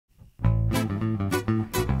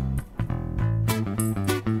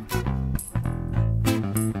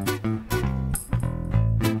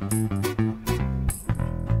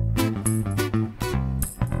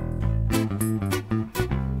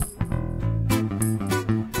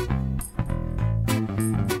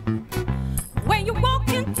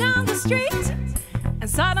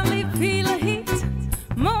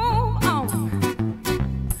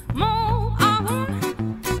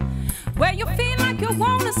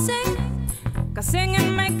sing, 'cause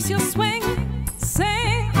singing makes you swing.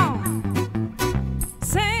 Sing on,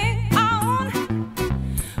 sing on.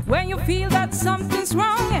 When you feel that something's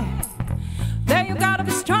wrong, yeah, there you gotta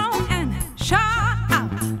be strong and shout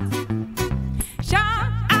out,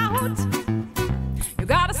 shout out. You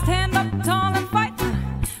gotta stand up tall and fight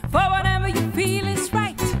for whatever you feel is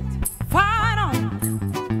right. Fight on,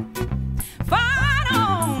 fight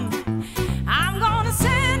on. I'm gonna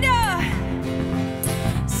send you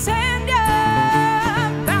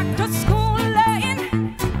back to schooling,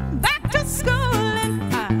 back to schooling.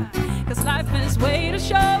 'Cause life is way too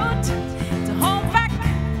short to hold back.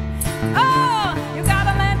 Oh, you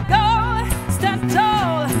gotta let go, stand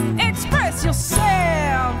tall, express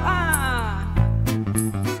yourself.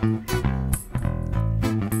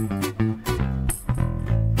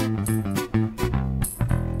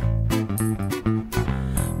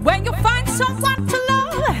 When you find someone to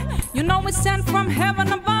love, you know it's sent from heaven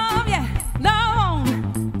above. Yeah, love on,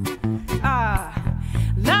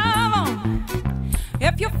 love on.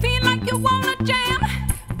 If you feel like you wanna jam,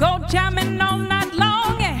 go jamming all night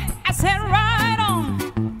long. Yeah, I said right on,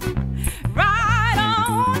 right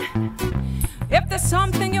on. If there's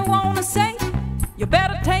something you wanna say, you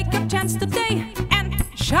better take your chance today and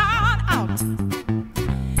shout out,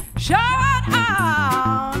 shout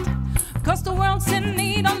out. 'Cause the world's in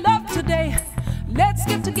need of love today. Let's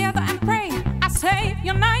get together and pray. I say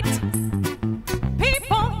unite,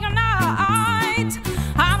 people unite.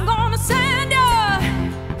 I'm gonna send you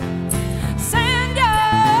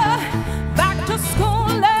back to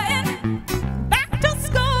schooling, back to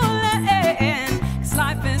schooling. 'Cause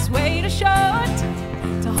life is way too short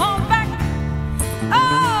to hold back.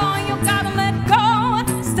 Oh, you gotta let go,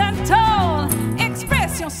 stand tall,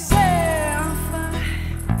 express yourself.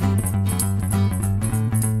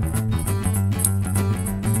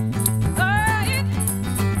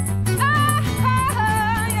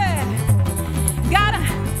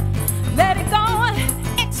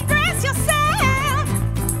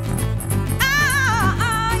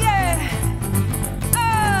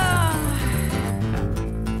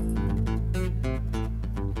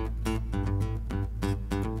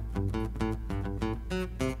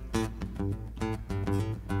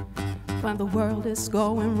 When the world is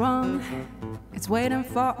going wrong, it's waiting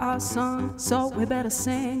for our song, so we better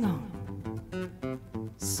sing on,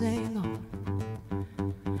 sing on.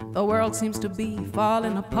 The world seems to be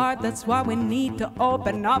falling apart, that's why we need to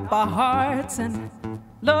open up our hearts and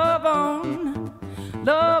love on,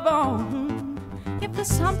 love on. If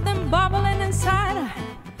there's something bubbling inside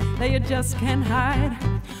that you just can't hide,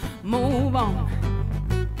 move on,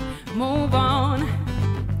 move on.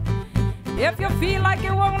 If you feel like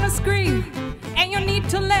you wanna scream and you need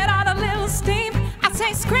to let out a little steam, I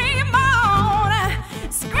say scream on,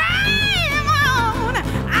 scream on.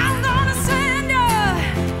 I'm gonna send you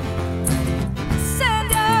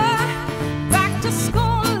back to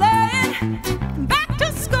schooling, back to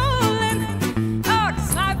schooling. Oh,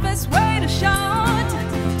 'cause life is way too short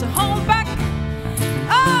to hold back.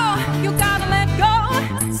 Oh, you gotta let go,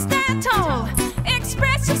 stand tall,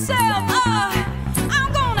 express yourself. Oh,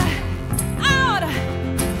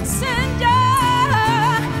 send ya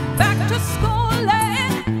back to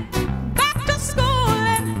schooling, back to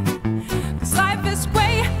schooling. 'Cause life is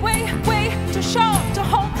way, way, way too short to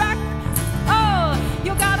hold back. Oh,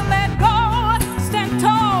 you gotta let go, stand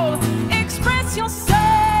tall, express yourself.